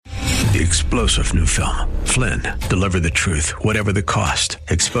The explosive new film, Flynn, deliver the truth, whatever the cost,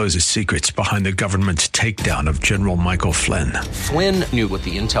 exposes secrets behind the government's takedown of General Michael Flynn. Flynn knew what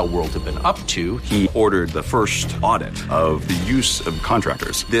the intel world had been up to. He ordered the first audit of the use of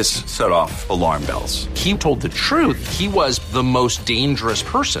contractors. This set off alarm bells. He told the truth. He was the most dangerous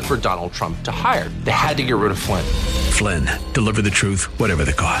person for Donald Trump to hire. They had to get rid of Flynn. Flynn, deliver the truth, whatever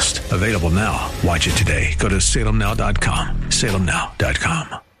the cost. Available now. Watch it today. Go to salemnow.com.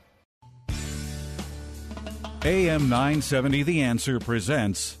 salemnow.com. AM 970 The Answer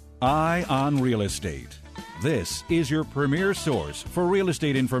presents Eye on Real Estate. This is your premier source for real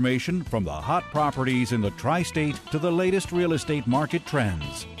estate information from the hot properties in the tri-state to the latest real estate market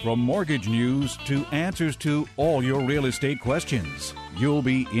trends. From mortgage news to answers to all your real estate questions. You'll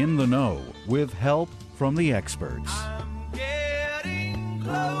be in the know with help from the experts. I'm getting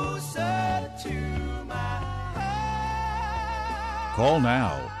closer to my heart. Call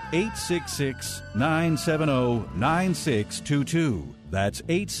now. 866-970-9622. That's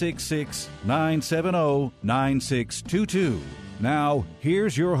 866-970-9622. Now,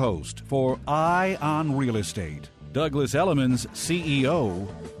 here's your host for Eye on Real Estate, Douglas Elliman's CEO,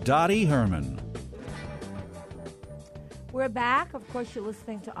 Dottie Herman. We're back. Of course, you're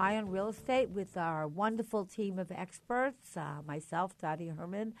listening to Eye on Real Estate with our wonderful team of experts, myself, Dottie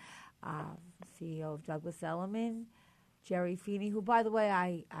Herman, CEO of Douglas Elliman, Jerry Feeney, who, by the way,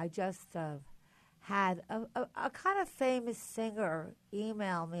 I just had a kind of famous singer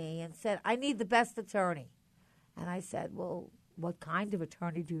email me and said, I need the best attorney. And I said, well, what kind of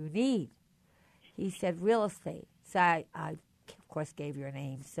attorney do you need? He said, real estate. So I of course, gave your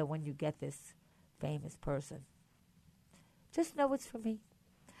name. So when you get this famous person, just know it's for me.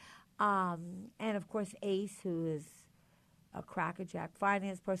 And, of course, Ace, who is a crackerjack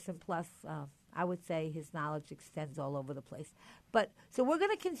finance person, plus I would say his knowledge extends all over the place. But so we're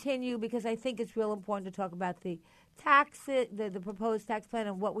going to continue because I think it's real important to talk about the the proposed tax plan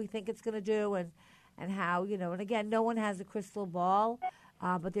and what we think it's going to do and how, and again, no one has a crystal ball,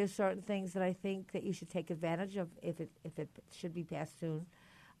 but there's certain things that I think that you should take advantage of if it should be passed soon.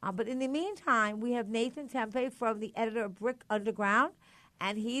 But in the meantime, we have Nathan Tempe from the editor of Brick Underground,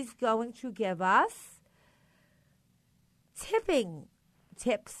 and he's going to give us tipping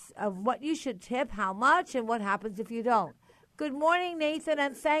tips of what you should tip, how much, and what happens if you don't. Good morning, Nathan,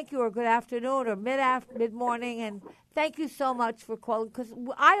 and thank you, or good afternoon, or mid-morning, and thank you so much for calling, because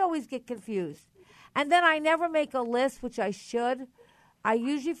I always get confused. And then I never make a list, which I should. I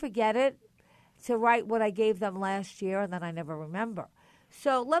usually forget it to write what I gave them last year, and then I never remember.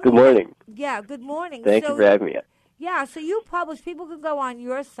 So let me. Good morning. Yeah, good morning. Thank you for having me. Yeah, so you publish, people can go on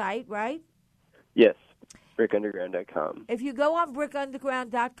your site, right? Yes. BrickUnderground.com. If you go on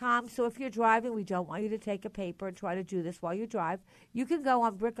BrickUnderground.com, so if you're driving, we don't want you to take a paper and try to do this while you drive. You can go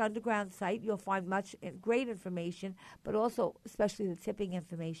on Brick Underground site. You'll find great information, but also especially the tipping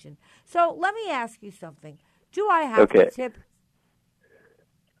information. So let me ask you something. Do I have to tip?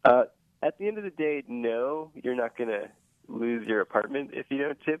 At the end of the day, no, you're not going to lose your apartment if you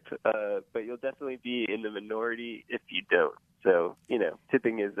don't tip, but you'll definitely be in the minority if you don't. So,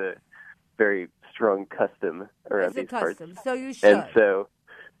 tipping is a very strong custom around these parts. So you should. And so,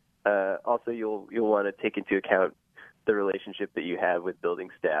 also you'll want to take into account the relationship that you have with building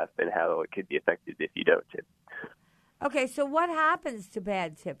staff and how it could be affected if you don't tip. Okay, so what happens to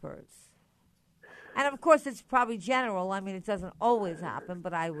bad tippers? And of course, it's probably general. I mean, it doesn't always happen,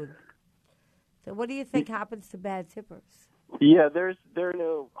 but I would. So, what do you think happens to bad tippers? Yeah, there are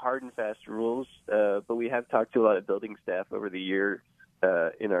no hard and fast rules, but we have talked to a lot of building staff over the years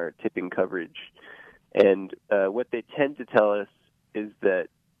in our tipping coverage. And what they tend to tell us is that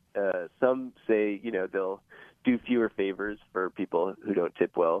some say, they'll do fewer favors for people who don't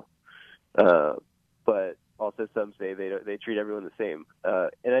tip well. But also some say they treat everyone the same.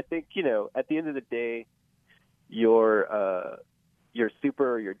 And I think, at the end of the day, your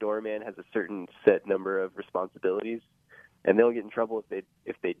super or your doorman has a certain set number of responsibilities, and they'll get in trouble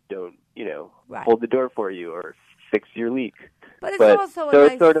if they don't, right. hold the door for you or fix your leak. But it's also a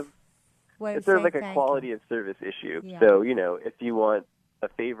nice way it's sort of like a thank quality you. of service issue. Yeah. So, if you want a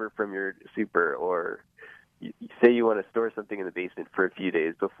favor from your super, or say you want to store something in the basement for a few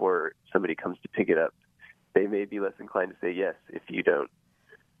days before somebody comes to pick it up, they may be less inclined to say yes if you don't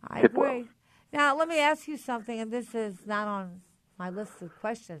tip agree. well. Now, let me ask you something, and this is not on my list of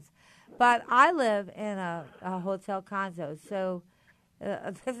questions, but I live in a hotel condo, so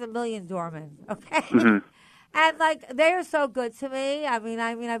there's a million doormen, okay? Mm-hmm. And, they are so good to me. I mean,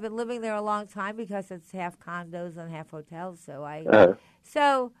 I've been living there a long time because it's half condos and half hotels, so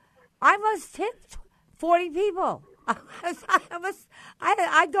so I must tip 40 people.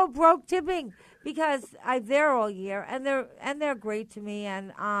 I go broke tipping because I'm there all year, and they're great to me,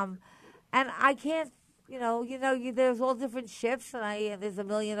 and I can't, there's all different shifts, and there's a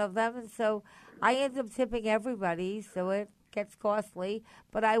million of them, and so I end up tipping everybody, so it gets costly.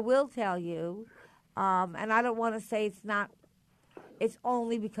 But I will tell you, and I don't want to say it's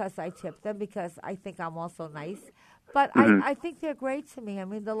only because I tip them, because I think I'm also nice. But I think they're great to me. I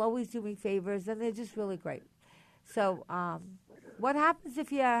mean, they'll always do me favors, and they're just really great. So what happens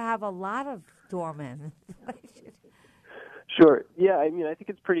if you have a lot of doormen? Sure. Yeah, I mean, I think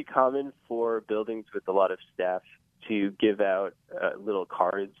it's pretty common for buildings with a lot of staff to give out little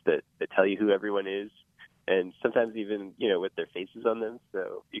cards that tell you who everyone is, and sometimes even, with their faces on them,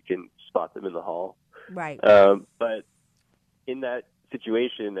 so you can spot them in the hall. Right. But in that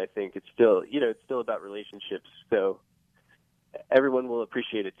situation, I think it's still about relationships. So everyone will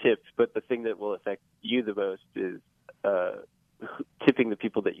appreciate a tip, but the thing that will affect you the most is tipping the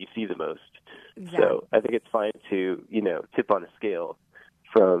people that you see the most. Exactly. So I think it's fine to, tip on a scale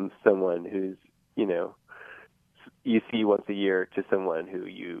from someone who's, you see once a year to someone who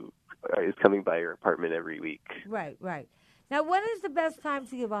is coming by your apartment every week. Right. Now, when is the best time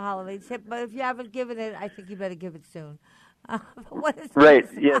to give a holiday tip? But if you haven't given it, I think you better give it soon. What is right,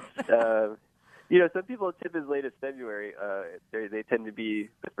 yes. Some people tip as late as February. They tend to be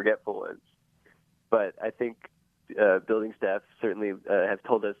the forgetful ones. But I think building staff certainly have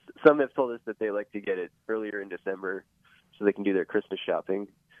told us that they like to get it earlier in December so they can do their Christmas shopping.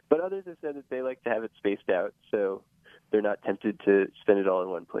 But others have said that they like to have it spaced out so they're not tempted to spend it all in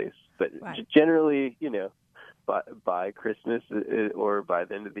one place. But generally, by Christmas or by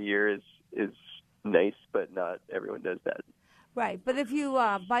the end of the year is nice, but not everyone does that. Right. But if you,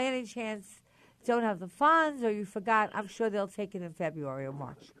 by any chance, don't have the funds or you forgot, I'm sure they'll take it in February or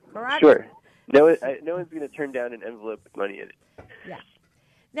March. Correct? Sure. No one's going to turn down an envelope with money in it. Yeah.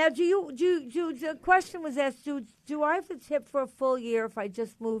 Now, the question was asked, do I have to tip for a full year if I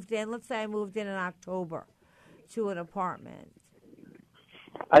just moved in? Let's say I moved in October to an apartment.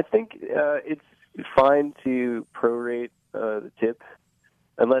 I think it's fine to prorate the tip,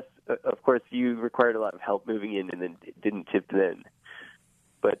 unless, of course, you required a lot of help moving in and then didn't tip then.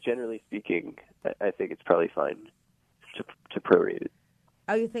 But generally speaking, I think it's probably fine to prorate it.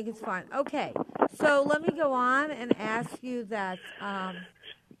 Oh, you think it's fine? Okay. So let me go on and ask you that,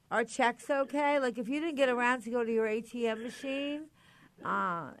 are checks okay? Like if you didn't get around to go to your ATM machine,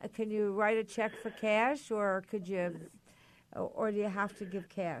 can you write a check for cash, or do you have to give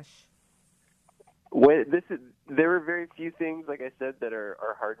cash? There are very few things, like I said, that are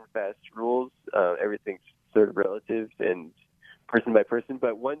hard and fast rules. Everything's sort of relative and person by person.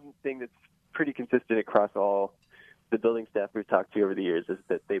 But one thing that's pretty consistent across all the building staff we've talked to over the years is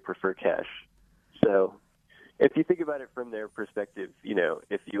that they prefer cash. So if you think about it from their perspective,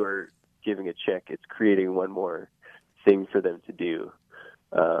 if you are giving a check, it's creating one more thing for them to do.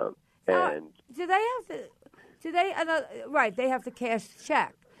 Do they have to? Right, they have to cash the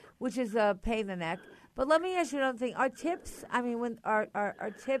check, which is a pain in the neck. But let me ask you another thing: are tips? I mean, when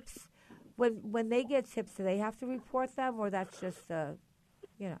tips when they get tips, do they have to report them, or that's just Well,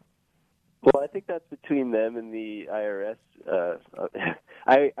 I think that's between them and the IRS.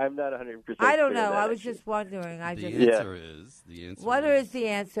 I'm not 100%. I don't know. I was actually just wondering. The answer is. What is the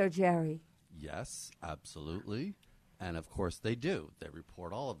answer, Jerry? Yes, absolutely. And, of course, they do. They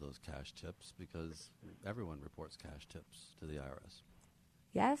report all of those cash tips because everyone reports cash tips to the IRS.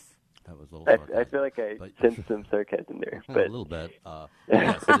 Yes? That was a little sarcasm. I feel like I sensed some sarcasm there. A little bit.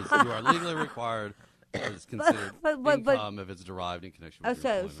 Yes, you are legally required. It's considered income if it's derived in connection with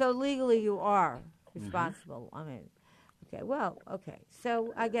your employment. So legally you are responsible. I mean, okay.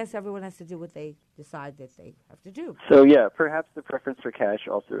 So I guess everyone has to do what they decide that they have to do. So, yeah, perhaps the preference for cash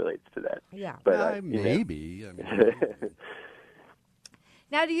also relates to that. Yeah. But, maybe.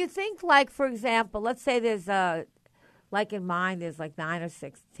 Now, do you think, like, for example, let's say there's like in mine, there's like 9 or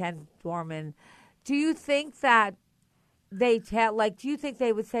 10 doormen. Do you think that they do you think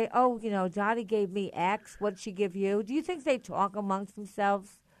they would say, oh, Dottie gave me X, what'd she give you? Do you think they talk amongst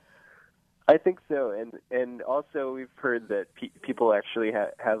themselves? I think so. And also we've heard that people actually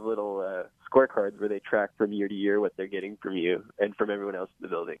have little scorecards where they track from year to year what they're getting from you and from everyone else in the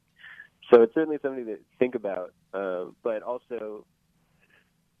building. So it's certainly something to think about. But also,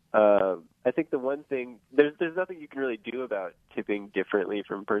 I think the one thing, there's nothing you can really do about tipping differently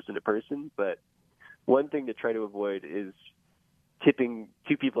from person to person, but one thing to try to avoid is tipping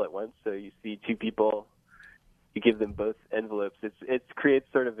two people at once. So you see two people, you give them both envelopes. It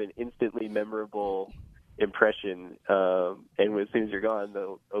creates sort of an instantly memorable impression, and as soon as you're gone,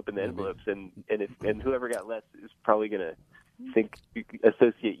 they'll open the envelopes, and whoever got less is probably going to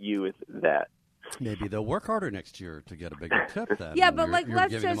associate you with that. Maybe they'll work harder next year to get a bigger tip then. Yeah, but you're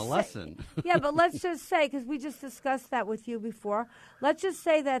let's giving just them a lesson. Yeah, but let's just say, because we just discussed that with you before, let's just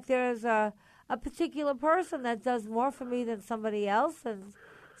say that there's a particular person that does more for me than somebody else, and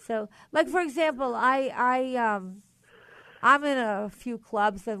so, like for example, I'm in a few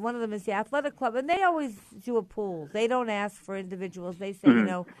clubs, and one of them is the athletic club, and they always do a pool. They don't ask for individuals. They say,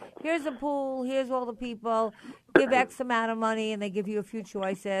 here's a pool, here's all the people, give X amount of money, and they give you a few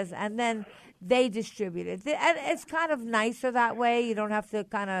choices, and then they distribute it. And it's kind of nicer that way. You don't have to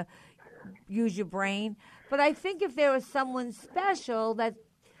kind of use your brain. But I think if there was someone special that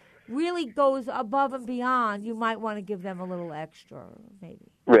really goes above and beyond, you might want to give them a little extra,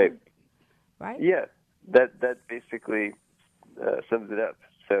 maybe. Right. Right? Yeah. That basically sums it up.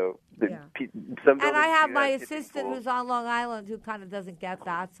 So some and I have do my that assistant typical- who's on Long Island who kind of doesn't get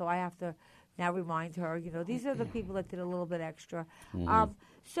that, so I have to now remind her, these are the people that did a little bit extra.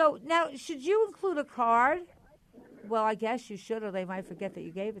 So now, should you include a card? Well, I guess you should, or they might forget that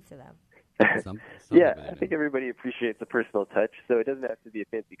you gave it to them. Yeah, I think everybody appreciates a personal touch, so it doesn't have to be a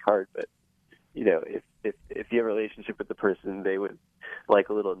fancy card, but if you have a relationship with the person, they would like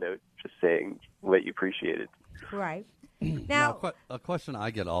a little note just saying what you appreciated. Right. Now, a question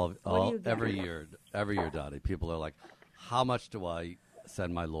I get every year, Dottie. People are like, "How much do I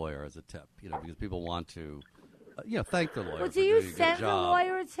send my lawyer as a tip?" Because people want to, thank the lawyer. Well, for do you doing a good send the job.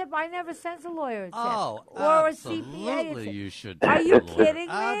 lawyer a tip? I never sent a lawyer a tip. Oh, or absolutely! a CPA a tip. You should. Are tip you the lawyer. kidding me?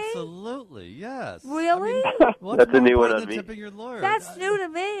 Absolutely, yes. Really? What's That's a more new one important on than me. tipping your lawyer? That's new to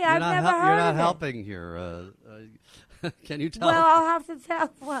me. I've never heard You're of not it. helping here. Can you tell? Well, I'll have to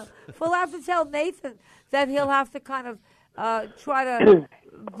tell. Well, we'll have to tell Nathan that he'll have to kind of try to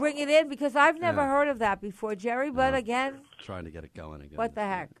bring it in because I've never heard of that before, Jerry. But again, trying to get it going again. what the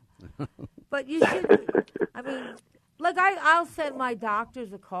heck? But you should. I mean, look, I'll send my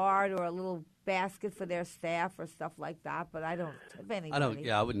doctors a card or a little basket for their staff or stuff like that. But I don't tip anybody. I don't.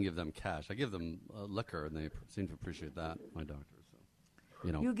 Yeah, I wouldn't give them cash. I give them liquor, and they seem to appreciate that. My doctors.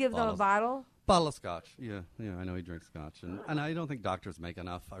 So, you give them a bottle. Bottle of scotch. Yeah. I know he drinks scotch, and I don't think doctors make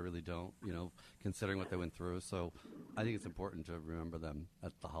enough. I really don't. Considering what they went through. So, I think it's important to remember them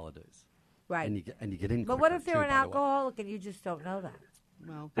at the holidays. Right. And you get in. But what quicker, if they're too, an by the way. alcoholic and you just don't know that?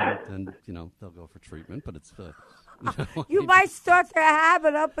 Well, then they'll go for treatment, but it's You might start their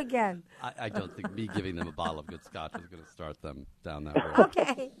habit up again. I don't think me giving them a bottle of good scotch is going to start them down that road.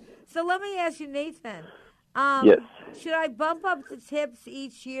 Okay. So let me ask you, Nathan. Yes. Should I bump up the tips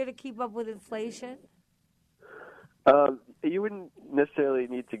each year to keep up with inflation? You wouldn't necessarily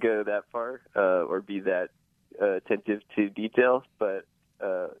need to go that far or be that attentive to detail, but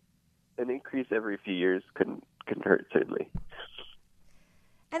an increase every few years couldn't hurt, certainly.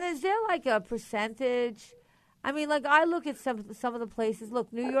 And is there like a percentage? I mean, like I look at some of the places.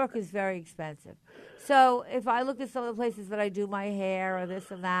 Look, New York is very expensive. So if I look at some of the places that I do my hair or this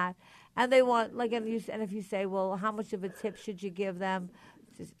and that, and they want and if you say, well, how much of a tip should you give them?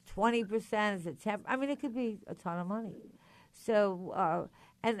 Is it 20%? Is it 10%? I mean, it could be a ton of money. So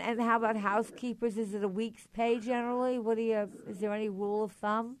and how about housekeepers? Is it a week's pay generally? Is there any rule of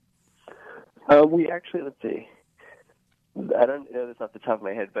thumb? We actually, let's see. I don't know this off the top of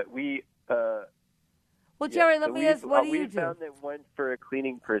my head, but we. Well, Jerry, let me ask, what do you do? We found that for a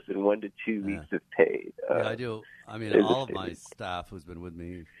cleaning person, 1 to 2 weeks of pay. Yeah, I do. I mean, all of my staff who's been with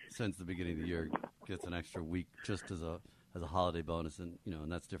me since the beginning of the year gets an extra week just as a holiday bonus, and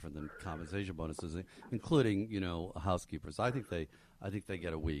and that's different than compensation bonuses, including housekeepers. I think they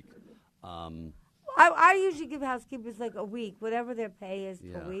get a week. I usually give housekeepers like a week, whatever their pay is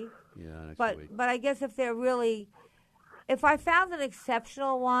per week. Yeah, an extra week. But I guess if I found an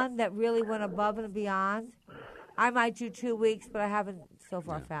exceptional one that really went above and beyond, I might do 2 weeks, but I haven't so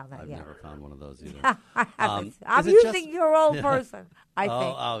far found that I've yet. never found one of those either. I haven't. I'm is it using just- your old person, I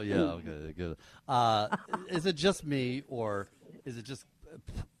think. Oh, yeah, okay, good. Is it just me, or is it just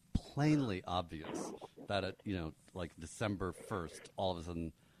plainly obvious that like December 1st, all of a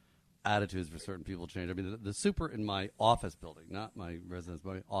sudden, attitudes for certain people change? I mean, the super in my office building, not my residence,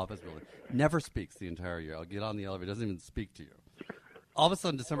 but my office building, never speaks the entire year. I'll get on the elevator, doesn't even speak to you. All of a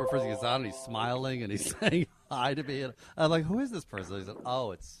sudden, December 1st, he gets out and he's smiling and he's saying hi to me. And I'm like, who is this person? He said,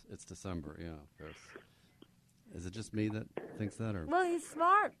 oh, it's December. Yeah, of course. Is it just me that thinks that? Or Well, he's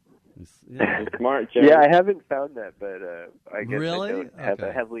smart. yeah. Smart, Jerry. Yeah, I haven't found that, but I guess Really? I don't have a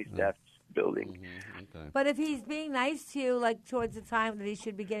Okay. heavily staffed building. Okay. But if he's being nice to you, like towards the time that he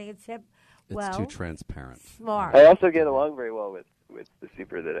should be getting a tip, It's too transparent. smart. I also get along very well with the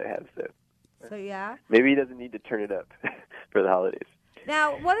super that I have, so. So, yeah. Maybe he doesn't need to turn it up for the holidays.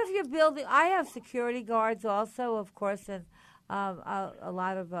 Now, what if you're building? I have security guards also, of course, and a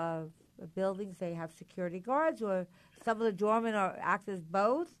lot of buildings they have security guards, or some of the doormen act as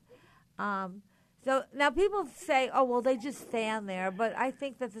both. So now people say, "Oh, well, they just stand there," but I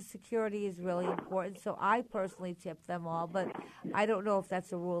think that the security is really important. So I personally tip them all, but I don't know if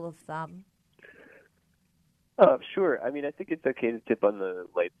that's a rule of thumb. Sure. I mean, I think it's okay to tip on the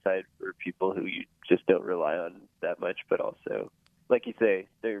light side for people who you just don't rely on that much, but also, like you say,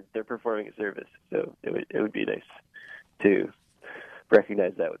 they're performing a service, so it would be nice to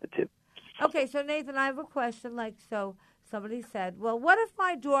recognize that with a tip. Okay, so Nathan, I have a question. Like, so somebody said, "Well, what if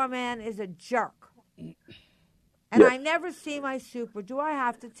my doorman is a jerk, and Yes. I never see my super? Do I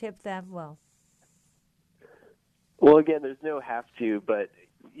have to tip them?" Well, again, there's no have to, but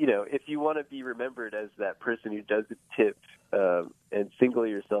if you want to be remembered as that person who does the tip and single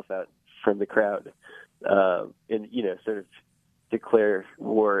yourself out from the crowd, and sort of declare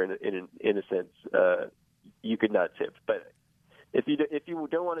war in a sense, you could not tip. But if you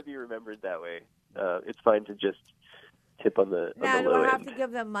don't want to be remembered that way, it's fine to just tip on the Now, on do the low I have end. to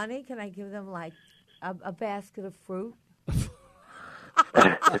give them money? Can I give them like a basket of fruit?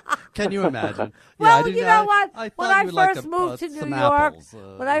 Can you imagine? Well, Yeah, you know what? I When thought I you would like first to moved put to New some York, apples,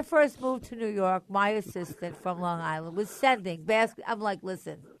 when I first moved to New York, my assistant from Long Island was sending basket. I'm like,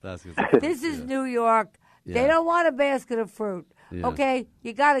 listen, baskets of fruit, this is yeah. New York. They Yeah. don't want a basket of fruit. Yeah. Okay,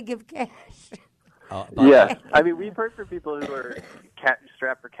 you got to give cash. Yeah, I mean, we've heard from people who are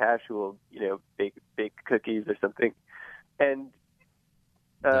strapped for cash who will, bake cookies or something, and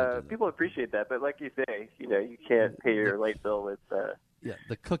people appreciate that. But like you say, you can't pay your light bill with. Yeah,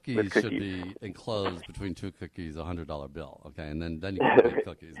 the cookies with should cookies. be enclosed between two cookies, $100 bill. Okay, and then you can bake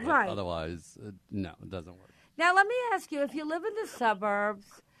cookies. But Right. Otherwise, no, it doesn't work. Now, let me ask you, if you live in the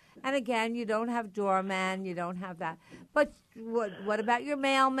suburbs, and again, you don't have doorman, you don't have that, but what about your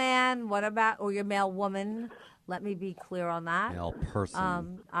mailman? Or your mailwoman? Let me be clear on that. Mail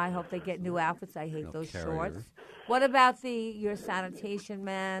person. I hope they get new outfits. I hate Mail those carrier. shorts. What about your sanitation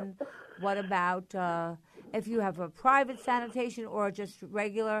man? What about if you have a private sanitation or just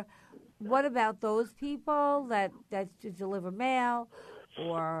regular? What about those people that deliver mail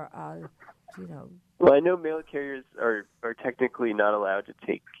or Well, I know mail carriers are technically not allowed to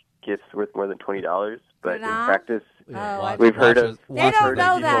take gifts worth more than $20, but in not? practice, I- we've heard of. They don't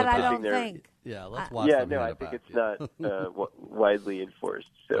know people that, I tipping don't their- think. Yeah, let's watch Yeah, them no, hand I it think back, it's yeah. not widely enforced.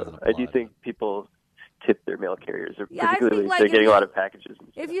 So Doesn't I do apply. think people tip their mail carriers, Yeah, I particularly think, if like, they're if getting a you- lot of packages.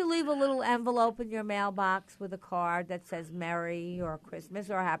 If you leave a little envelope in your mailbox with a card that says Merry or Christmas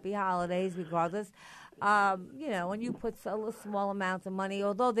or Happy Holidays, regardless, and you put a little small amounts of money,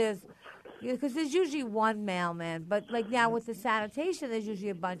 although because there's usually one mailman, but like now with the sanitation, there's usually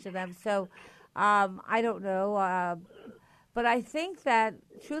a bunch of them. So I don't know. But I think that,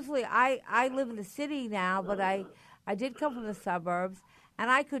 truthfully, I live in the city now, but I did come from the suburbs, and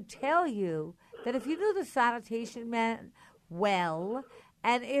I could tell you that if you knew the sanitation man well,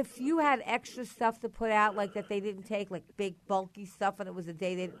 and if you had extra stuff to put out, like that they didn't take, like big bulky stuff, and it was a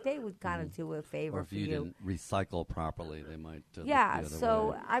day they would kind of do a favor Or if for you you. didn't recycle properly, they might. Look Yeah, the other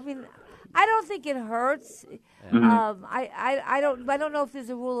so way. I mean, I don't think it hurts. I don't know if there's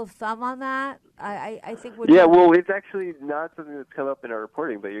a rule of thumb on that. I think we're Yeah, well, it's actually not something that's come up in our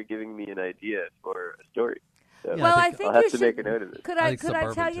reporting, but you're giving me an idea for a story. So well, I think I'll have you to should make a note of it. Could I I think could I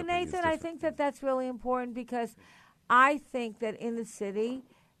suburban tell you, tipping is Nathan? I think that's really important because I think that in the city,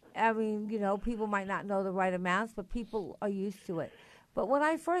 I mean, people might not know the right amounts, but people are used to it. But when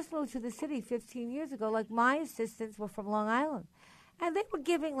I first moved to the city 15 years ago, like my assistants were from Long Island, and they were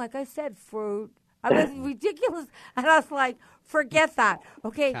giving, like I said, fruit. I mean, ridiculous. And I was like, forget that.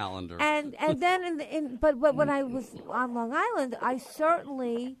 Okay. Calendar. And then but when I was on Long Island,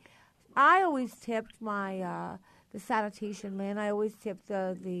 I always tipped my the sanitation man. I always tipped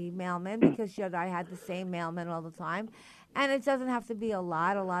the mailman because I had the same mailman all the time. And it doesn't have to be a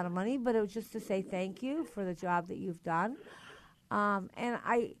lot of money, but it was just to say thank you for the job that you've done. And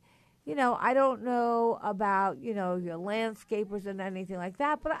I don't know about, your landscapers and anything like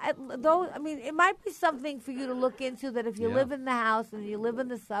that, but it might be something for you to look into, that if you Yeah. live in the house and you live in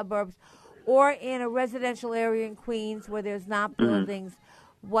the suburbs or in a residential area in Queens where there's not buildings,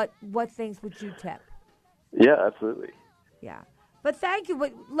 what things would you tip? Yeah, absolutely. Yeah. But thank you.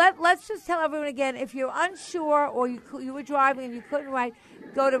 But let's just tell everyone again, if you're unsure or you were driving and you couldn't write,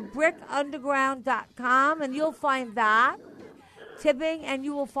 go to brickunderground.com and you'll find that tipping, and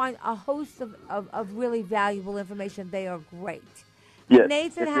you will find a host of really valuable information. They are great. Yes, And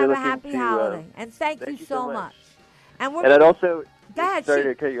Nathan, if you're have a looking happy to, holiday. And thank you you so so much. much. And And I'd also Go ahead. Sorry shoot.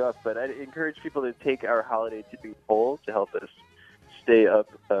 to cut you off, but I encourage people to take our holiday tipping poll to help us stay up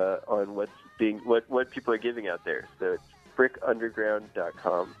on what people are giving out there. So it's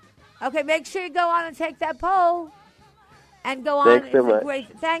brickunderground.com. Okay, make sure you go on and take that poll. And go on. Thanks so much.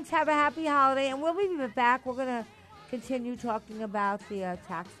 Thanks. Have a happy holiday. And we'll be back. We're going to continue talking about the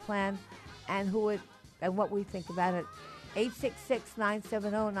tax plan and what we think about it.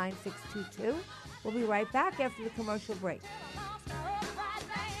 866-970-9622. We'll be right back after the commercial break.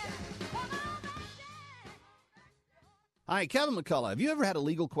 Hi, Kevin McCullough. Have you ever had a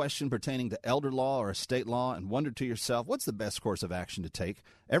legal question pertaining to elder law or estate law and wondered to yourself, what's the best course of action to take?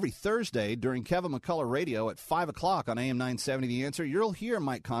 Every Thursday during Kevin McCullough Radio at 5 o'clock on AM 970 The Answer, you'll hear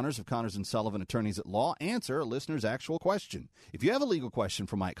Mike Connors of Connors & Sullivan Attorneys at Law answer a listener's actual question. If you have a legal question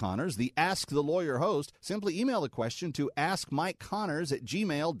for Mike Connors, the Ask the Lawyer host, simply email the question to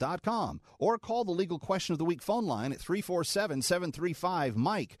askmikeconnors@gmail.com or call the Legal Question of the Week phone line at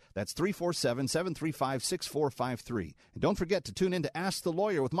 347-735-MIKE. That's 347-735-6453. And don't forget to tune in to Ask the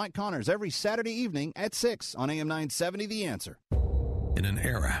Lawyer with Mike Connors every Saturday evening at 6 on AM 970 The Answer. In an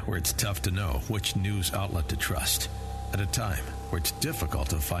era where it's tough to know which news outlet to trust, at a time where it's difficult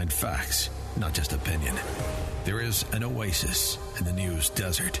to find facts, not just opinion, there is an oasis in the news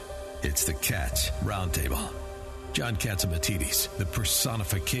desert. It's the Cats Roundtable. John Catsimatidis, the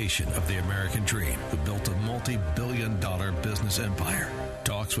personification of the American dream, who built a multi-billion-dollar business empire,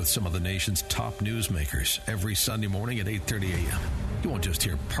 talks with some of the nation's top newsmakers every Sunday morning at 8:30 a.m. You won't just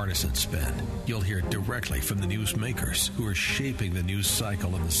hear partisan spin. You'll hear directly from the newsmakers who are shaping the news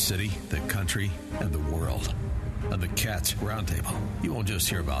cycle in the city, the country, and the world. On the Cats Roundtable, you won't just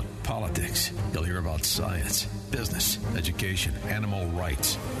hear about politics. You'll hear about science, business, education, animal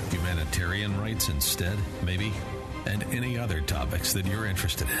rights, humanitarian rights instead, maybe, and any other topics that you're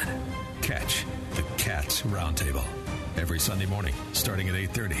interested in. Catch the Cats Roundtable every Sunday morning, starting at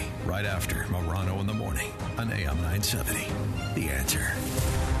 8:30, right after Morano in the Morning on AM 970. The Answer.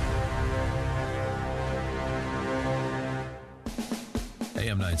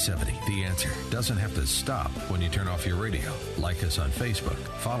 AM 970, The Answer, doesn't have to stop when you turn off your radio. Like us on Facebook,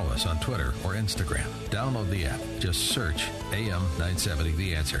 follow us on Twitter or Instagram. Download the app. Just search AM 970,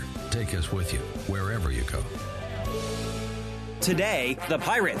 The Answer. Take us with you wherever you go. Today, the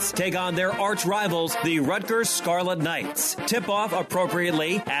Pirates take on their arch rivals, the Rutgers Scarlet Knights. Tip-off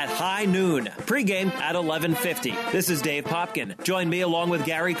appropriately at high noon. Pre-game at 11:50. This is Dave Popkin. Join me along with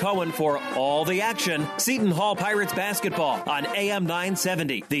Gary Cohen for all the action. Seton Hall Pirates basketball on AM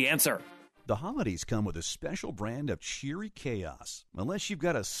 970. The Answer. The holidays come with a special brand of cheery chaos. Unless you've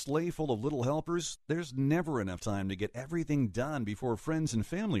got a sleigh full of little helpers, there's never enough time to get everything done before friends and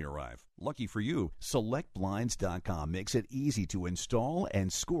family arrive. Lucky for you, SelectBlinds.com makes it easy to install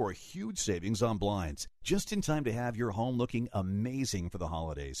and score huge savings on blinds, just in time to have your home looking amazing for the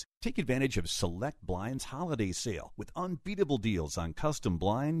holidays. Take advantage of Select Blinds Holiday Sale with unbeatable deals on custom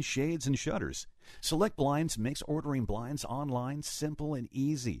blinds, shades, and shutters. Select Blinds makes ordering blinds online simple and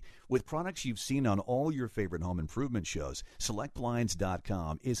easy. With products you've seen on all your favorite home improvement shows,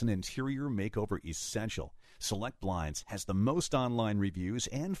 SelectBlinds.com is an interior makeover essential. Select Blinds has the most online reviews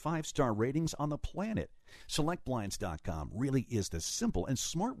and 5-star ratings on the planet. SelectBlinds.com really is the simple and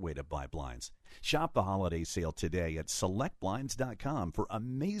smart way to buy blinds. Shop the holiday sale today at SelectBlinds.com for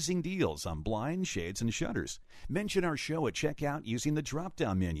amazing deals on blinds, shades, and shutters. Mention our show at checkout using the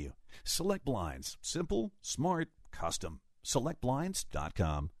drop-down menu. Select Blinds. Simple, smart, custom.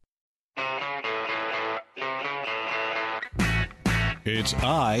 SelectBlinds.com. It's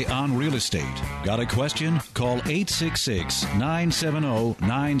Eye on Real Estate. Got a question? Call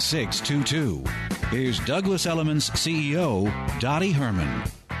 866-970-9622. Here's Douglas Elliman's CEO, Dottie Herman.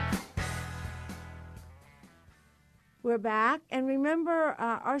 We're back. And remember,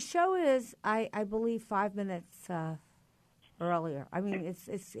 our show is, I believe, 5 minutes earlier. I mean,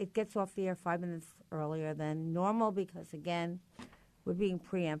 it gets off the air 5 minutes earlier than normal because, again, we're being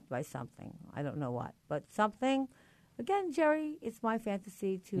preempted by something. I don't know what. But something... Again, Jerry, it's my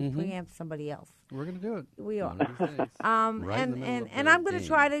fantasy to preempt somebody else. We're going to do it. We are. Right and I'm going to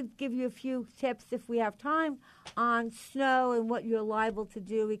try to give you a few tips if we have time on snow and what you're liable to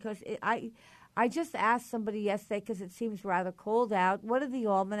do because I just asked somebody yesterday because it seems rather cold out. What did the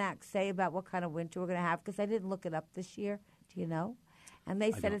almanac say about what kind of winter we're going to have? Because I didn't look it up this year. Do you know? And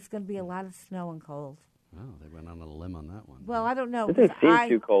they said it's going to be a lot of snow and cold. Oh, they went on a limb on that one. Well, I don't know. It doesn't seem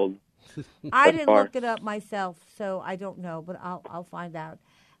too cold. I didn't look it up myself, so I don't know, but I'll find out.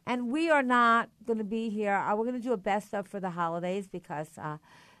 And we are not going to be here. We're going to do a best of for the holidays because,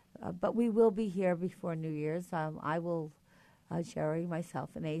 but we will be here before New Year's. I will, Jerry,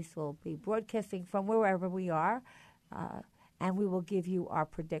 myself, and Ace will be broadcasting from wherever we are. and we will give you our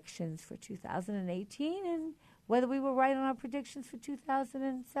predictions for 2018 and whether we were right on our predictions for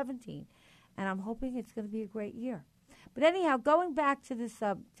 2017. And I'm hoping it's going to be a great year. But anyhow, going back to this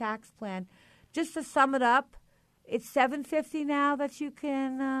tax plan, just to sum it up, it's $750 now that you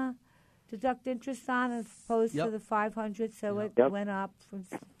can deduct interest on, as opposed to the $500. So it went up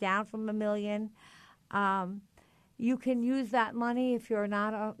down from $1 million. You can use that money if you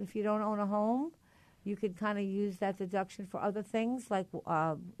don't own a home. You can kind of use that deduction for other things. Like,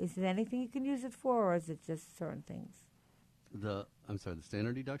 is it anything you can use it for, or is it just certain things? The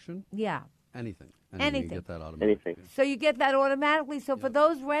standard deduction? Yeah. Anything. Anything. You get that automatically. So you get that automatically. So for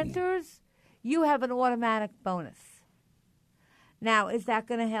those renters, you have an automatic bonus. Now, is that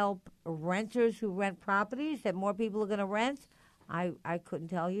going to help renters who rent properties, that more people are going to rent? I couldn't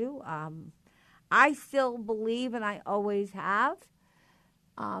tell you. I still believe, and I always have,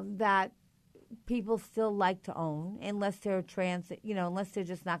 that people still like to own, unless they're unless they're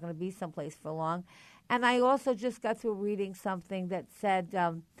just not going to be someplace for long. And I also just got through reading something that said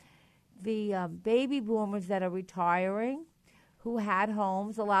the baby boomers that are retiring, who had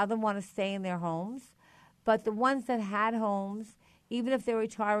homes, a lot of them want to stay in their homes, but the ones that had homes, even if they're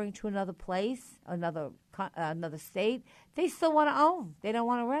retiring to another place, another state, they still want to own. They don't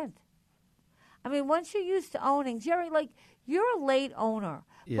want to rent. I mean, once you're used to owning, Jerry, like, you're a late owner,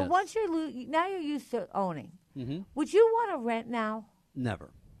 but once now you're used to owning. Mm-hmm. Would you want to rent now?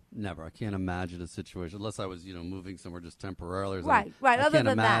 Never. I can't imagine a situation, unless I was, moving somewhere just temporarily. Right. Other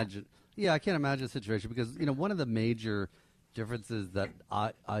than that. Yeah, I can't imagine a situation because, one of the major differences that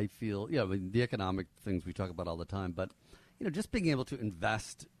I feel, the economic things we talk about all the time, but, just being able to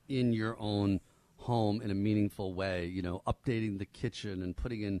invest in your own home in a meaningful way, updating the kitchen and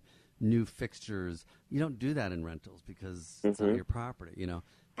putting in new fixtures. You don't do that in rentals because it's on your property,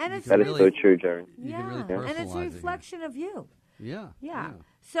 And it's that is so true, Jerry. And it's a reflection of you. Yeah.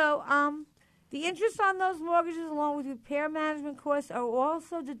 So the interest on those mortgages, along with repair management costs, are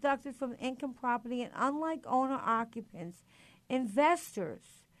also deducted from income property. And unlike owner-occupants,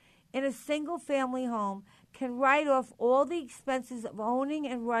 investors in a single-family home can write off all the expenses of owning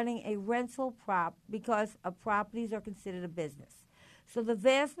and running a rental prop because properties are considered a business. So the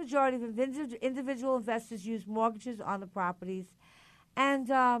vast majority of individual investors use mortgages on the properties. And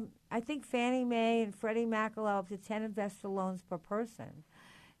I think Fannie Mae and Freddie Mac allow up to 10 investor loans per person.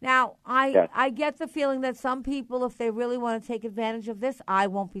 Now, I get the feeling that some people, if they really want to take advantage of this, I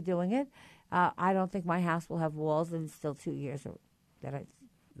won't be doing it. I don't think my house will have walls in still 2 years.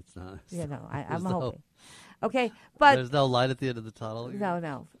 It's not. I'm hoping. Okay, but there's no light at the end of the tunnel.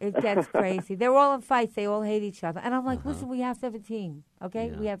 No, it gets crazy. They're all in fights. They all hate each other, and I'm like, listen, we have to have a team.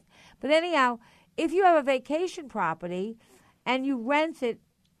 Okay, we have. But anyhow, if you have a vacation property and you rent it,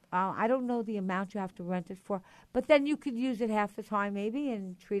 I don't know the amount you have to rent it for, but then you could use it half the time maybe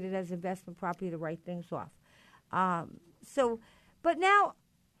and treat it as investment property to write things off. But now,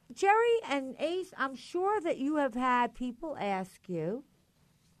 Jerry and Ace, I'm sure that you have had people ask you,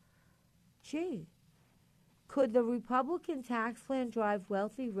 gee, could the Republican tax plan drive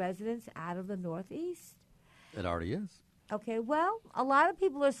wealthy residents out of the Northeast? It already is. Okay, well, a lot of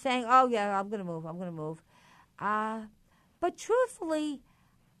people are saying, oh, yeah, I'm going to move. But truthfully,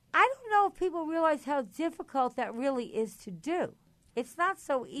 I don't know if people realize how difficult that really is to do. It's not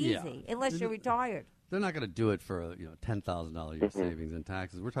so easy unless you're retired. They're not going to do it for $10,000 a year savings in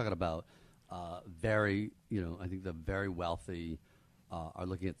taxes. We're talking about I think the very wealthy are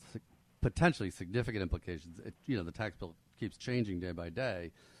looking at potentially significant implications. The tax bill keeps changing day by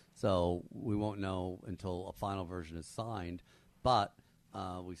day, so we won't know until a final version is signed. But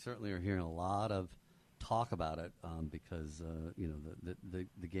we certainly are hearing a lot of talk about it because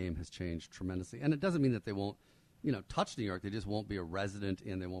the game has changed tremendously. And it doesn't mean that they won't touch New York. They just won't be a resident,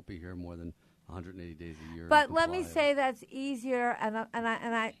 and they won't be here more than 180 days a year. But let me say that's easier, and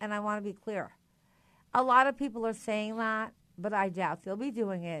I want to be clear. A lot of people are saying that, but I doubt they'll be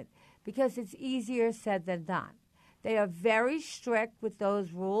doing it because it's easier said than done. They are very strict with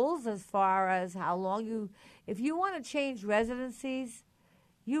those rules as far as how long if you want to change residencies,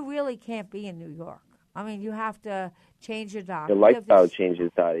 you really can't be in New York. I mean, you have to change your document. The lifestyle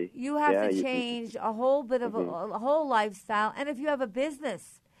changes, Dottie. You have to change a whole bit of a whole lifestyle. And if you have a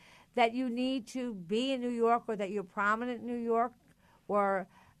business that you need to be in New York or that you're prominent in New York, or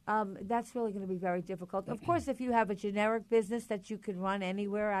that's really going to be very difficult. Of course, if you have a generic business that you can run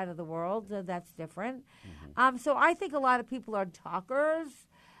anywhere out of the world, that's different. Mm-hmm. So I think a lot of people are talkers,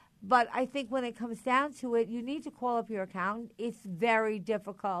 but I think when it comes down to it, you need to call up your accountant. It's very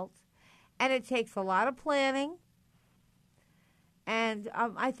difficult, and it takes a lot of planning. And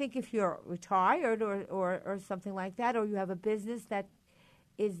I think if you're retired or something like that, or you have a business that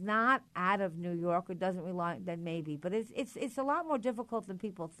is not out of New York or doesn't rely, then maybe. But it's a lot more difficult than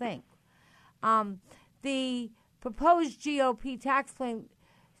people think. The proposed GOP tax plan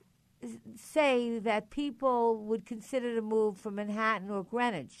say that people would consider to move from Manhattan or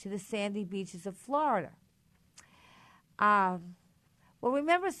Greenwich to the sandy beaches of Florida. Well,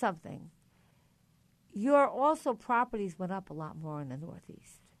 remember something. Your also properties went up a lot more in the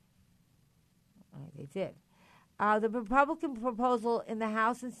Northeast. They did. The Republican proposal in the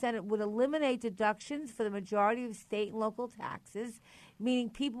House and Senate would eliminate deductions for the majority of state and local taxes, meaning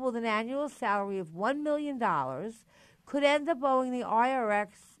people with an annual salary of $1 million could end up owing the IRS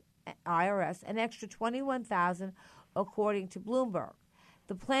an extra $21,000, according to Bloomberg.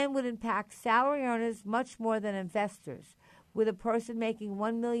 The plan would impact salary earners much more than investors, with a person making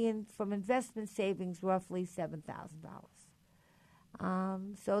 $1 million from investment savings roughly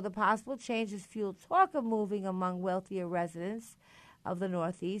 $7,000. So the possible changes fueled talk of moving among wealthier residents of the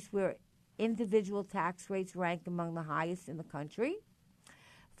Northeast, where individual tax rates rank among the highest in the country.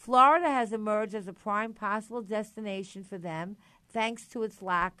 Florida has emerged as a prime possible destination for them, thanks to its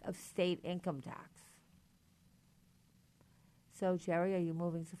lack of state income tax. So, Jerry, are you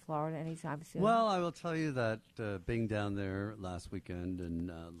moving to Florida anytime soon? Well, I will tell you that being down there last weekend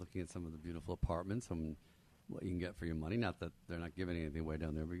and looking at some of the beautiful apartments and what you can get for your money, not that they're not giving anything away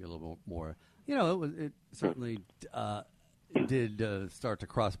down there, but you get a little more. It certainly did start to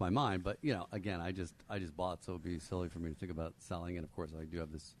cross my mind. But, again, I just bought, so it would be silly for me to think about selling. And, of course, I do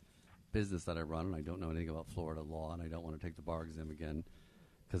have this business that I run, and I don't know anything about Florida law, and I don't want to take the bar exam again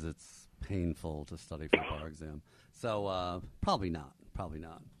because it's painful to study for the bar exam. So probably not.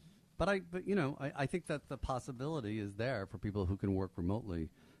 But I think that the possibility is there for people who can work remotely.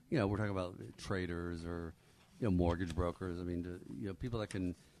 We're talking about traders or mortgage brokers. I mean, people that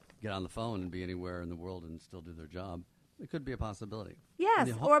can get on the phone and be anywhere in the world and still do their job. It could be a possibility.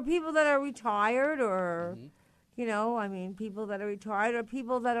 Yes, or people that are retired or, people that are retired or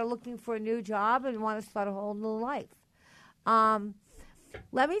people that are looking for a new job and want to start a whole new life.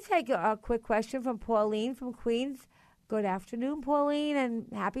 Let me take a quick question from Pauline from Queens. Good afternoon, Pauline, and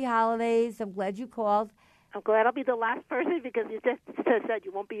happy holidays. I'm glad you called. I'm glad I'll be the last person because you just said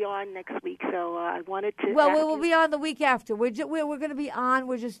you won't be on next week, so I wanted to. Well, we'll be on the week after. We're going to be on.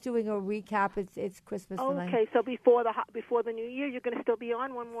 We're just doing a recap. It's Christmas tonight. Okay, so before the New Year, you're going to still be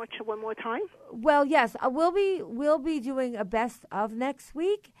on one more time. Well, yes, we'll be doing a best of next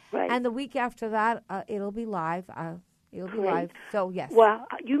week, right. And the week after that, it'll be live. It'll be live. So yes. Well,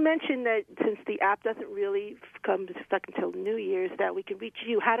 you mentioned that since the app doesn't really come to effect until New Year's, that we can reach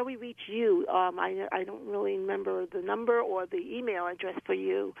you. How do we reach you? I don't really remember the number or the email address for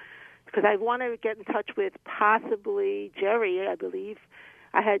you, because I want to get in touch with possibly Jerry. I believe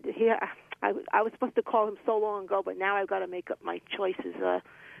I was supposed to call him so long ago, but now I've got to make up my choices.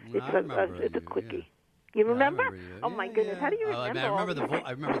 It's a quickie. Yeah. You remember? Oh my goodness! How do you remember?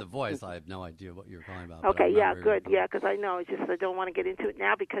 I remember the voice. I have no idea what you're calling about. Okay, yeah, good, yeah, because I know. It's just I don't want to get into it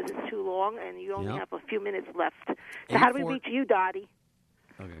now because it's too long, and you only have a few minutes left. So how do we reach you, Dottie?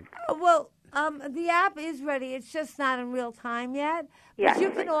 Okay. Well, the app is ready. It's just not in real time yet. But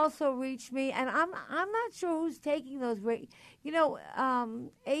you can also reach me, and I'm not sure who's taking those.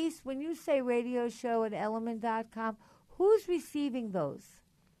 Ace, when you say radio show at element.com, who's receiving those?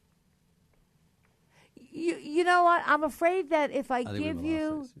 You know what? I'm afraid that if I give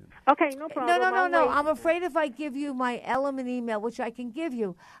you... Okay, no problem. No. I'm afraid if I give you my Element email, which I can give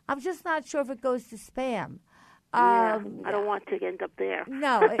you, I'm just not sure if it goes to spam. I don't want to end up there.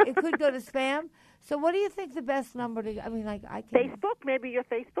 No, it could go to spam. So what do you think the best number to... I mean, I can... Facebook? Maybe your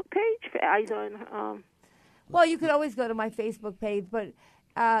Facebook page? Well, you could always go to my Facebook page, but...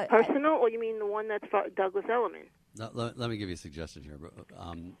 personal, or you mean the one that's for Douglas Elliman? Let me give you a suggestion here.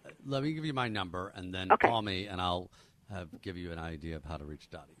 Let me give you my number, and then call me, and I'll give you an idea of how to reach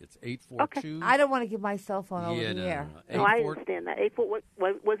Dottie. It's 842. I don't want to give my cell phone over the air. No, I understand that.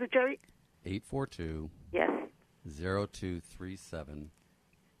 What was it, Jerry? 842. Yes. 0237,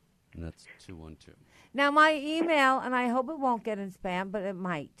 and that's 212. Now, my email, and I hope it won't get in spam, but it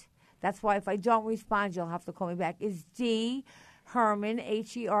might. That's why if I don't respond, you'll have to call me back, is D. Herman,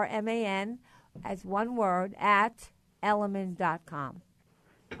 Herman, as one word, at element.com.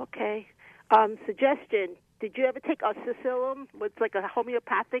 Okay. Suggestion. Did you ever take Oxycillum? It's like a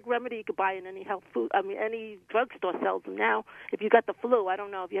homeopathic remedy you could buy in any health food. Any drugstore sells them now. If you got the flu, I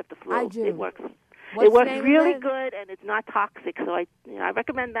don't know if you have the flu. I do. It works. What's it works really good, and it's not toxic. So I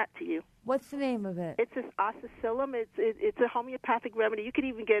recommend that to you. What's the name of it? It's Oxycillum. It's a homeopathic remedy. You could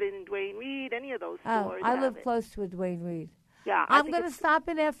even get it in Duane Reade, any of those stores. I live close to a Duane Reade. Yeah, I'm going to stop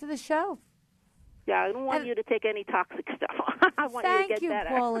in after the show. Yeah, I don't want you to take any toxic stuff. I want you to get better. Thank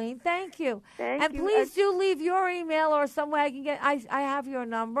you, Pauline. Thank you. Thank you. Please do leave your email or some way I can get. I have your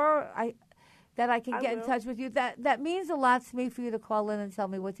number. That I can get in touch with you. That means a lot to me for you to call in and tell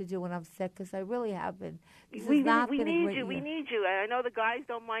me what to do when I'm sick, because I really have been. We need you. We need you. And I know the guys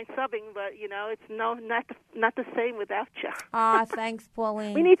don't mind subbing, but it's not the same without you. Thanks,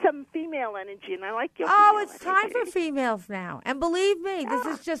 Pauline. We need some female energy, and I like your. It's time for females now. And believe me, this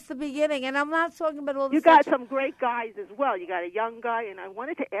is just the beginning. And I'm not talking about all the. You got some great guys as well. You got a young guy, and I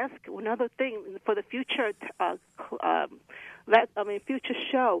wanted to ask another thing for the future. Future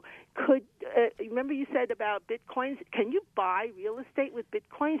show. Remember you said about bitcoins? Can you buy real estate with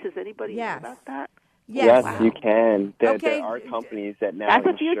bitcoins? Does anybody know about that? Yes, you can. There are companies that now That's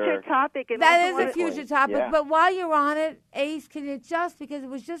a future topic. And that is a future topic. Yeah. But while you're on it, Ace, can you because it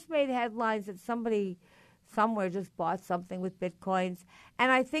was just made headlines that somebody somewhere just bought something with bitcoins,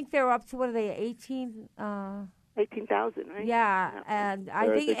 and I think they're up to, what are they, 18,000, right? Yeah, and I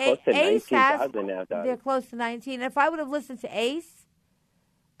think Ace has. They're close to 19. If I would have listened to Ace,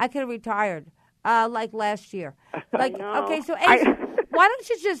 I could have retired like last year. Okay, so Ace, why don't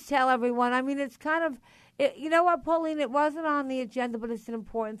you just tell everyone? I mean, it's kind of, you know what, Pauline? It wasn't on the agenda, but it's an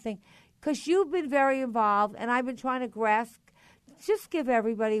important thing because you've been very involved, and I've been trying to grasp. Just give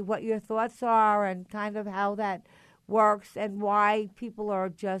everybody what your thoughts are and kind of how that works and why people are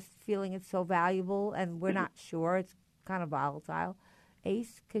just feeling it's so valuable, and we're not sure. It's kind of volatile.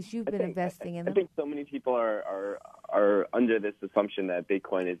 Ace, because you've been investing in them. I think so many people are under this assumption that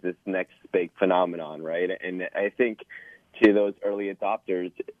Bitcoin is this next big phenomenon, right? And I think to those early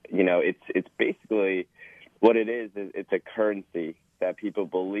adopters, it's basically what it is it's a currency that people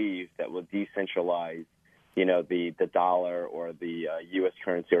believe that will decentralize the dollar or the U.S.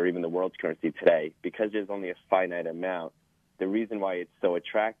 currency or even the world's currency today. Because there's only a finite amount, the reason why it's so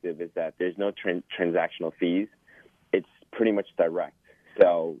attractive is that there's no transactional fees. It's pretty much direct.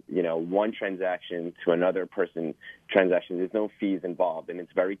 So, one transaction to another person transaction, there's no fees involved, and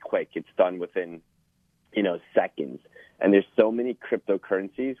it's very quick. It's done within, seconds. And there's so many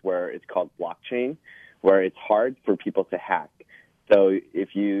cryptocurrencies where it's called blockchain, where it's hard for people to hack. So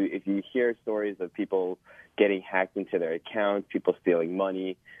if you hear stories of people getting hacked into their accounts, people stealing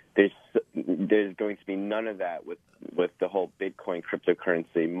money, there's going to be none of that with the whole Bitcoin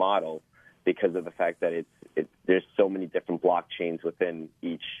cryptocurrency model, because of the fact that there's so many different blockchains within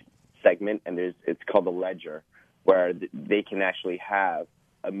each segment, and it's called a ledger, where they can actually have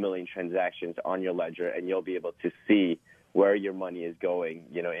 1 million transactions on your ledger, and you'll be able to see where your money is going,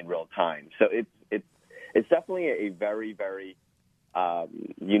 in real time. So it's definitely a very, very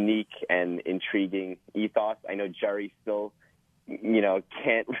unique and intriguing ethos. I know Jerry still,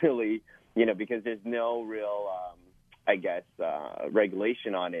 can't really, because there's no real,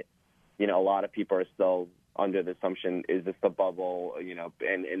 regulation on it. A lot of people are still under the assumption, is this the bubble,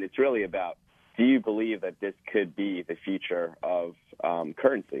 and it's really about, do you believe that this could be the future of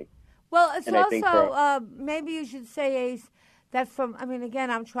currency? Well, it's also, maybe you should say, Ace, that again,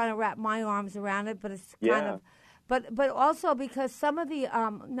 I'm trying to wrap my arms around it, but it's kind of, but also because some of the,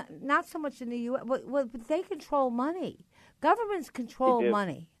 not so much in the U.S., but they control money. Governments control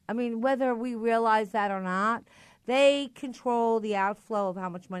money. I mean, whether we realize that or not, they control the outflow of how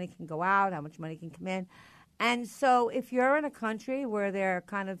much money can go out, how much money can come in. And so if you're in a country where they're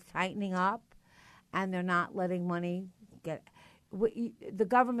kind of tightening up and they're not letting money get, the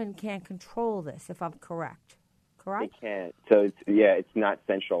government can't control this, if I'm correct. Correct? They can't. So it's not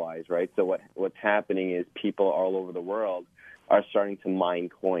centralized, right? So what's happening is people all over the world are starting to mine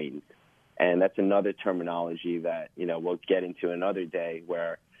coins. And that's another terminology that, we'll get into another day,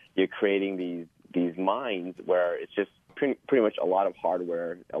 where you're creating these mines where it's just pretty much a lot of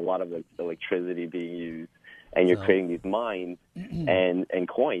hardware, a lot of electricity being used, and you're creating these mines and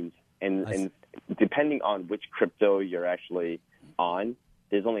coins. And depending on which crypto you're actually on,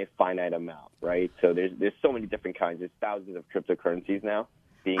 there's only a finite amount, right? So there's so many different kinds. There's thousands of cryptocurrencies now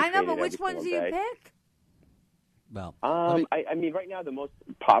being created. I know, but which ones do you pick? Well, I mean, right now the most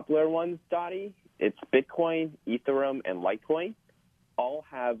popular ones, Dottie, it's Bitcoin, Ethereum, and Litecoin. All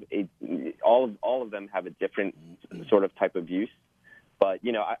of them have a different sort of type of use. But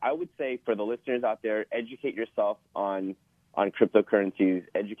I would say for the listeners out there, educate yourself on cryptocurrencies,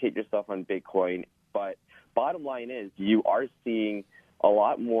 educate yourself on Bitcoin. But bottom line is, you are seeing a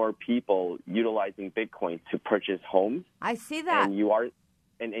lot more people utilizing Bitcoin to purchase homes. I see that. And you are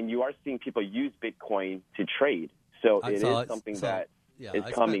seeing people use Bitcoin to trade. So it is something that is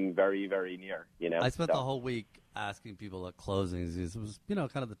coming very, very near. I spent the whole week asking people at closings. It was,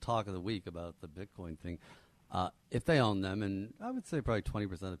 kind of the talk of the week about the Bitcoin thing. if they own them, and I would say probably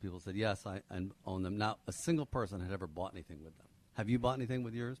 20% of people said, yes, I own them. Not a single person had ever bought anything with them. Have you bought anything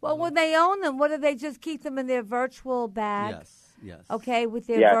with yours? Well, when they own them, what do they just keep them in their virtual bag? Yes. Okay, with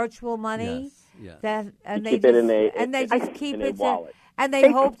their virtual money. Yes. And they just keep in a it. wallet. And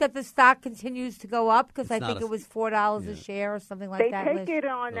they hope that the stock continues to go up because I It's think not it was $4 a share or something like They that. take it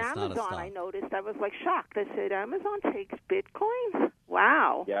on No, it's not a Amazon. stock. I noticed. I was like shocked. I said, Amazon takes Bitcoin?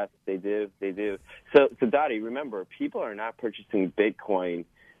 Wow. Yes, they do. They do. So Dottie, remember, people are not purchasing Bitcoin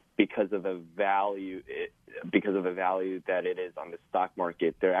because of a value that it is on the stock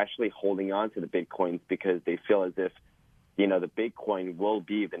market. They're actually holding on to the Bitcoins because they feel as if, the Bitcoin will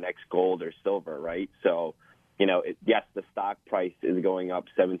be the next gold or silver, right? So, yes, the stock price is going up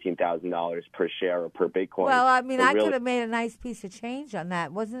 $17,000 per share or per Bitcoin. Well, I mean, I really, could have made a nice piece of change on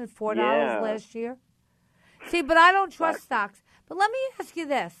that. Wasn't it $4 Yeah. last year? See, but I don't trust stocks. But let me ask you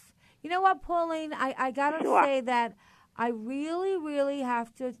this. You know what, Pauline? I got to say that I really, really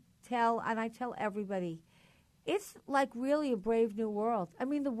have to tell, and I tell everybody, it's like really a brave new world. I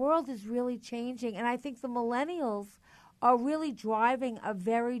mean, the world is really changing, and I think the millennials are really driving a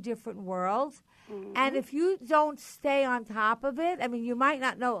very different world. Mm-hmm. And if you don't stay on top of it, I mean, you might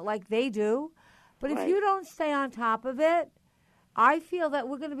not know it like they do, but if you don't stay on top of it, I feel that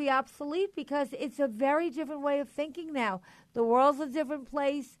we're going to be obsolete because it's a very different way of thinking now. The world's a different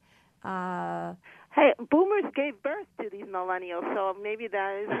place. Hey, boomers gave birth to these millennials, so maybe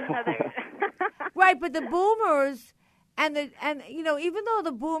that is another. Right, but the boomers and even though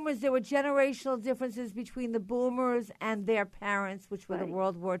the boomers, there were generational differences between the boomers and their parents, which were the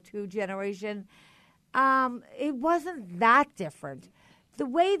World War II generation. It wasn't that different. The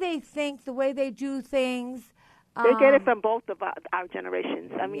way they think, the way they do things. They get it from both of our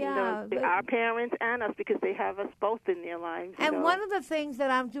generations. I mean, but our parents and us, because they have us both in their lives. And one of the things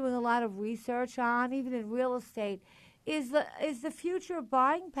that I'm doing a lot of research on, even in real estate, is the future of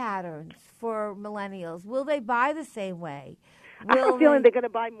buying patterns for millennials. Will they buy the same way? I have a feeling they're going to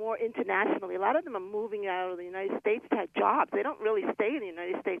buy more internationally. A lot of them are moving out of the United States to have jobs. They don't really stay in the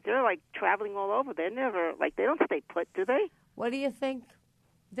United States. They're like traveling all over. They're never they don't stay put, do they? What do you think?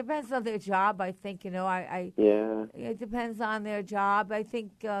 Depends on their job, I think. It depends on their job. I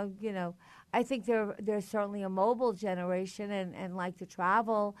think I think they're certainly a mobile generation and like to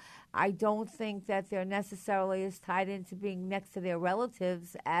travel. I don't think that they're necessarily as tied into being next to their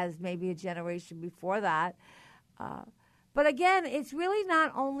relatives as maybe a generation before that. But again, it's really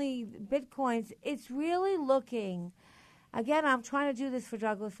not only Bitcoins. It's really looking. Again, I'm trying to do this for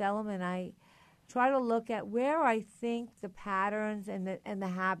Douglas Elliman. I try to look at where I think the patterns and the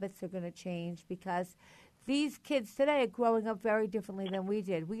habits are going to change, because these kids today are growing up very differently than we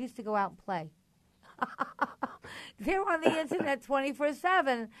did. We used to go out and play. They're on the internet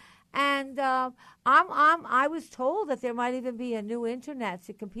 24/7, and I was told that there might even be a new internet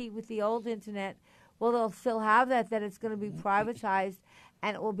to compete with the old internet. Well, they'll still have that it's going to be privatized,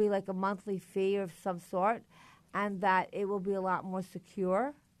 and it will be like a monthly fee of some sort, and that it will be a lot more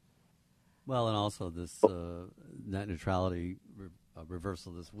secure. Well, and also this net neutrality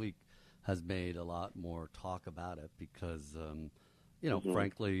reversal this week has made a lot more talk about it because,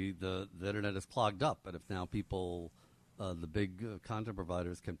 frankly, the internet is clogged up. And if now people, the big content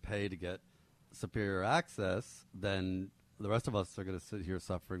providers, can pay to get superior access, then the rest of us are going to sit here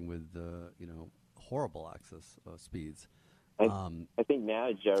suffering with, horrible access speeds. I think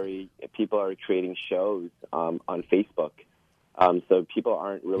now, Jerry, people are creating shows on Facebook. So people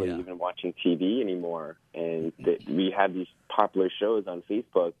aren't really even watching TV anymore, and we have these popular shows on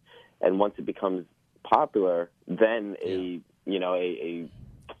Facebook. And once it becomes popular, then a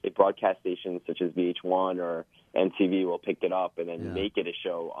broadcast station such as VH1 or MTV will pick it up and then make it a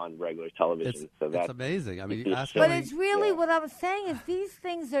show on regular television. That's amazing. I mean, but it's really what I'm saying is these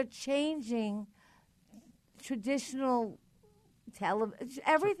things are changing traditional television,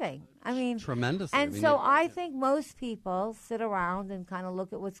 everything. I mean, tremendously. And so I think most people sit around and kind of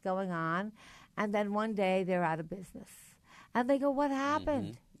look at what's going on, and then one day they're out of business, and they go, "What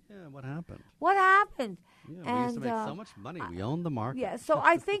happened? Yeah, what happened? What happened?" Yeah, we used to make so much money. We owned the market. Yeah, so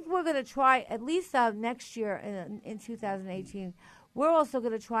I think we're going to try at least next year in 2018. We're also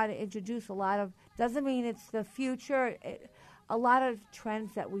going to try to introduce a lot of. Doesn't mean it's the future. A lot of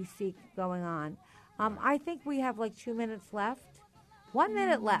trends that we see going on. I think we have like 2 minutes left. 1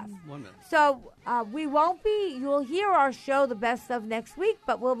 minute left. 1 minute. So we won't be, you'll hear our show, The Best of, next week,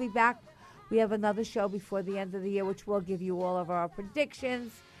 but we'll be back. We have another show before the end of the year, which will give you all of our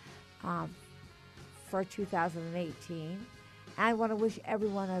predictions for 2018. I want to wish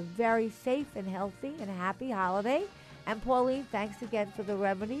everyone a very safe and healthy and happy holiday. And Pauline, thanks again for the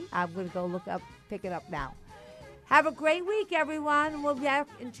remedy. I'm going to go pick it up now. Have a great week, everyone. We'll be back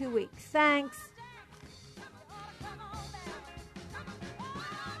in 2 weeks. Thanks.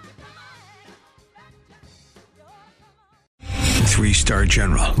 Three-star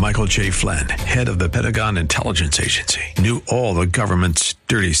General Michael J. Flynn, head of the Pentagon Intelligence Agency, knew all the government's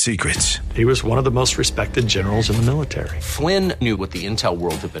dirty secrets. He was one of the most respected generals in the military. Flynn knew what the intel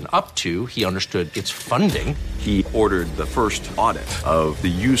world had been up to. He understood its funding. He ordered the first audit of the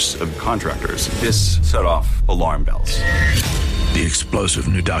use of contractors. This set off alarm bells. The explosive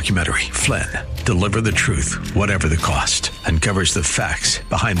new documentary, Flynn, Deliver the Truth, Whatever the Cost, uncovers the facts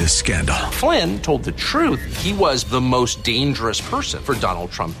behind this scandal. Flynn told the truth. He was the most dangerous person for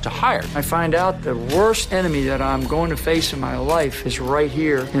Donald Trump to hire. I find out the worst enemy that I'm going to face in my life is right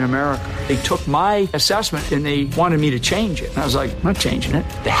here in America. They took my assessment and they wanted me to change it. And I was like, I'm not changing it.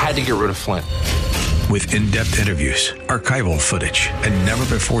 They had to get rid of Flynn. With in-depth interviews, archival footage, and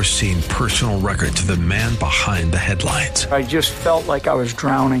never-before-seen personal records of the man behind the headlines. I just felt like I was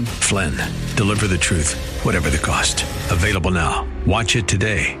drowning. Flynn, Deliver the Truth, Whatever the Cost. Available now. Watch it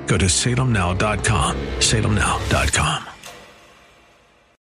today. Go to salemnow.com. salemnow.com.